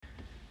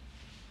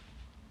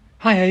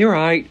Hiya, you're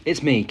right.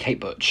 It's me,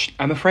 Kate Butch.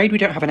 I'm afraid we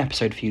don't have an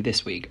episode for you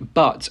this week,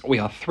 but we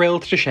are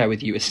thrilled to share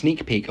with you a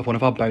sneak peek of one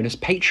of our bonus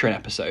Patreon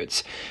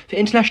episodes. For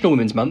International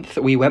Women's Month,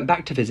 we went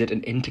back to visit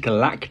an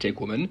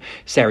intergalactic woman,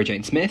 Sarah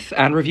Jane Smith,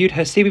 and reviewed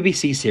her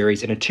CBBC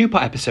series in a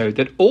two-part episode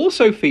that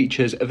also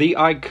features the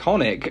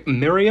iconic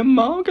Miriam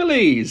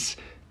Margolyes.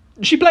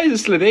 She plays a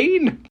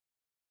Slitheen.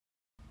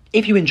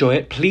 If you enjoy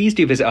it, please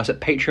do visit us at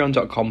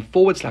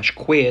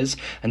patreon.com/queers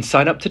and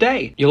sign up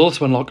today. You'll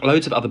also unlock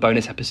loads of other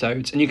bonus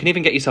episodes, and you can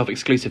even get yourself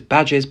exclusive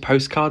badges,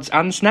 postcards,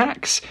 and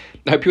snacks.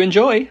 I hope you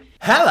enjoy.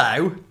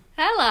 Hello,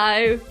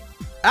 Hello.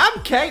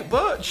 I'm Kate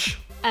Butch,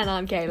 And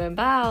I'm Caitlin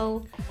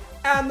Bell.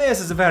 and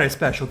this is a very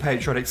special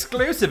Patreon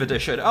exclusive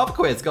edition of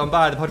Quiz Gone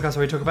By, the podcast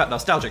where we talk about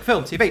nostalgic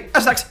film, TV,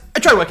 and snacks,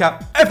 and try to work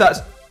out if that's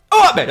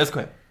what made us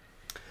queer.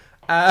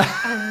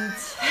 And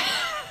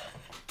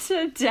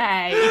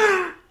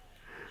today,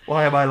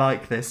 Why am I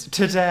like this?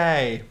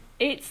 Today.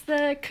 it's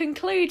the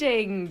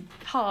concluding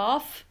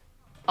half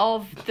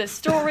of the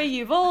story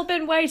you've all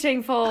been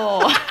waiting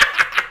for.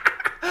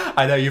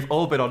 I know you've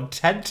all been on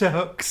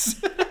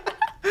tenterhooks,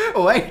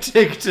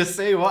 waiting to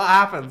see what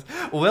happens.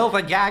 Will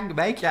the gang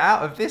make it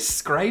out of this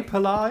scrape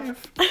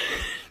alive?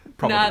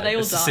 Probably. Nah, they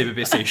all It's die. a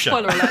CBBC show.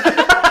 Spoiler alert.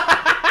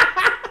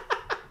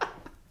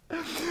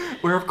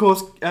 We're, of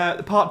course,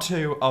 part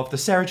 2 of the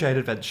Sarah Jane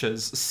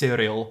Adventures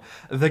serial,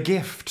 The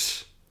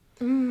Gift.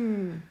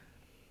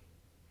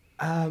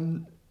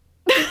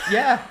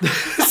 Yeah.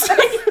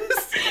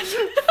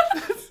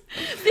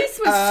 This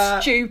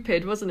was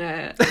stupid, wasn't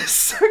it?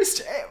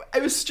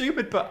 It was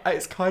stupid, but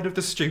it's kind of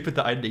the stupid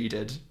that I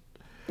needed.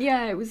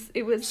 Yeah, it was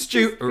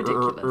just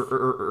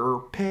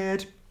ridiculous.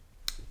 Paired.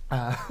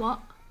 What?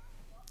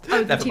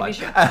 Oh, the Never TV mind.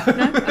 show.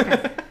 No?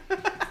 Okay.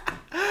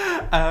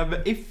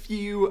 If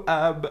you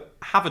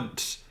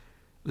haven't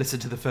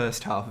listened to the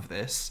first half of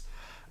this,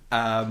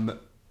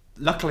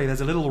 luckily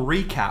there's a little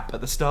recap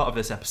at the start of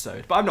this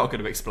episode, but I'm not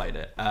going to explain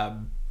it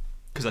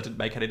because I didn't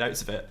make any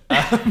notes of it.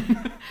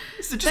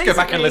 So just go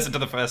back and listen to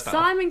the first half.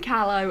 Simon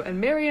Callow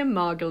and Miriam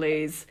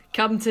Margolyes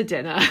come to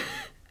dinner,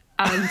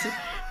 and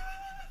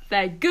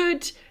they're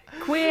good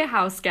queer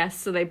house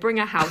guests, so they bring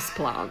a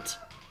houseplant.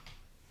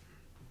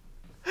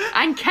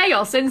 And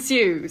chaos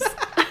ensues.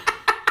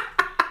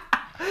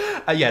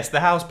 Yes, the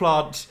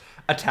houseplant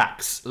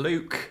attacks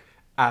Luke,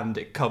 and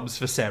it comes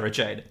for Sarah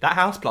Jane. That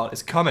houseplant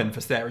is coming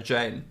for Sarah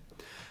Jane.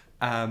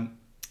 And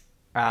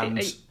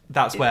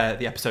that's where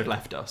the episode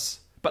left us.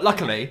 But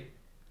luckily,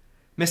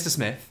 Mr.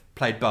 Smith,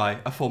 played by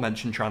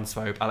aforementioned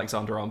transphobe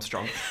Alexander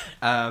Armstrong,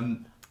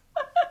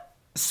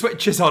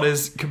 switches on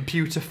his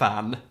computer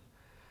fan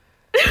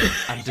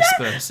and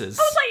disperses.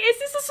 I was like, is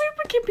this a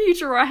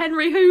supercomputer or a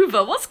Henry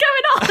Hoover? What's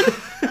going on?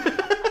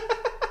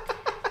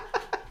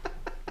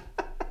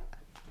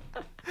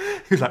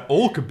 He's like,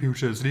 all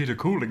computers need a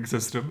cooling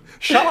system.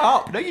 Shut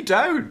up! No, you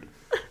don't!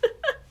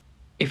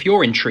 If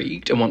you're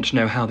intrigued and want to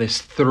know how this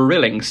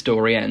thrilling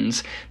story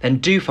ends, then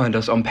do find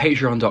us on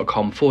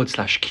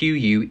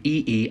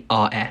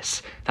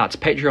patreon.com/QUEERS. That's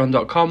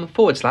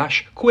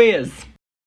patreon.com/queers.